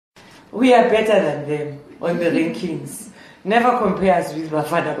We are better than them on the rankings. Never compare us with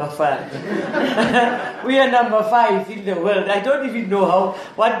Bafana Bafana. We are number 5 in the world. I don't even know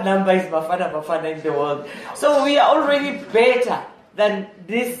what number is Bafana Bafana in the world. So we are already better than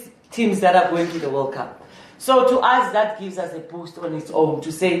these teams that are going to the World Cup. So to us, that gives us a boost on its own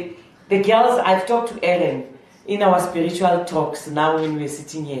to say, the girls, I've talked to Erin in our spiritual talks now when we're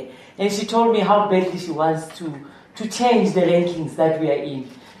sitting here, and she told me how badly she wants to change the rankings that we are in.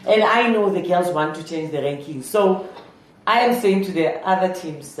 And I know the girls want to change the rankings. So I am saying to the other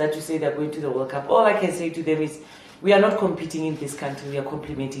teams that you say they're going to the World Cup, all I can say to them is, we are not competing in this country, we are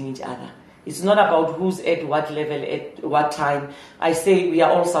complementing each other. It's not about who's at what level, at what time. I say we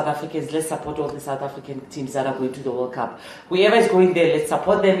are all South Africans, let's support all the South African teams that are going to the World Cup. Whoever is going there, let's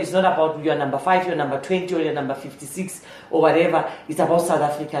support them. It's not about you're number 5, you're number 20, or you're number 56, or whatever. It's about South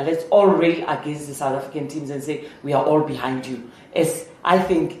Africa. Let's all rail against the South African teams and say, we are all behind you. As I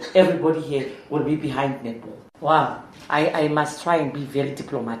think everybody here will be behind Netball. Wow, I must try and be very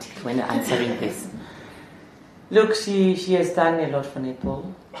diplomatic when answering this. Look, she has done a lot for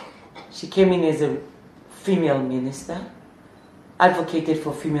Netball. She came in as a female minister, advocated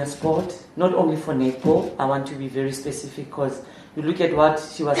for female sport, not only for netball. I want to be very specific because you look at what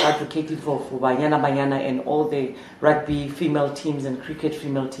she was advocating for Banyana and all the rugby female teams and cricket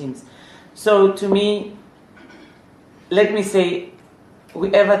female teams. So to me, let me say,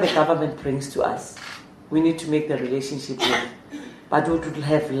 whoever the government brings to us, we need to make the relationship work. But we would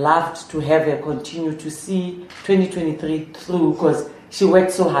have loved to have her continue to see 2023 through because she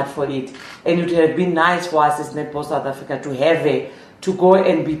worked so hard for it. And it would have been nice for us as Netball South Africa to have her to go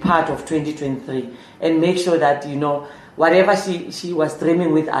and be part of 2023 and make sure that, whatever she was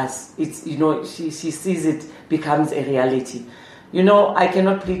dreaming with us, it's, she sees it becomes a reality. I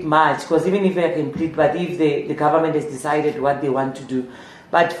cannot plead much because even if I can plead, but if the government has decided what they want to do.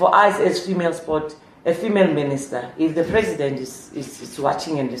 But for us as female sport, a female minister, if the president is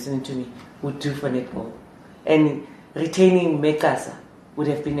watching and listening to me, would do for netball. And retaining Mekasa would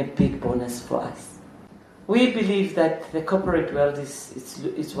have been a big bonus for us. We believe that the corporate world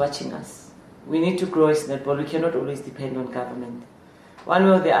is watching us. We need to grow as netball. We cannot always depend on government. One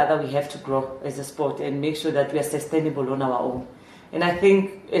way or the other, we have to grow as a sport and make sure that we are sustainable on our own. And I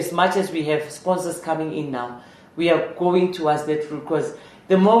think as much as we have sponsors coming in now, we are going towards that route because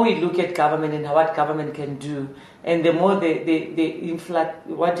the more we look at government and what government can do, and the more the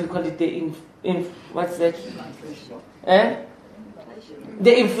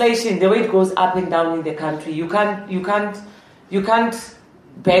inflation, the way it goes up and down in the country, you can't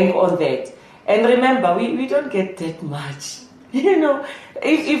bank on that. And remember, we don't get that much.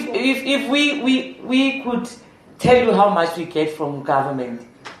 If we could tell you how much we get from government,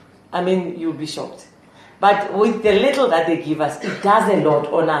 you'll be shocked. But with the little that they give us, it does a lot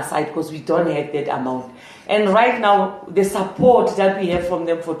on our side because we don't have that amount. And right now, the support that we have from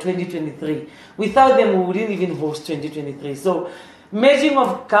them for 2023, without them, we wouldn't even host 2023. So, merging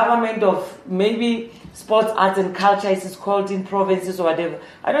of government of maybe sports, arts and culture, as it's called in provinces or whatever,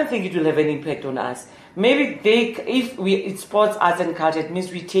 I don't think it will have an impact on us. Maybe it's sports, arts and culture, it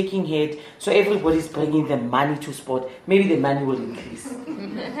means we're taking head, so everybody's bringing the money to sport. Maybe the money will increase.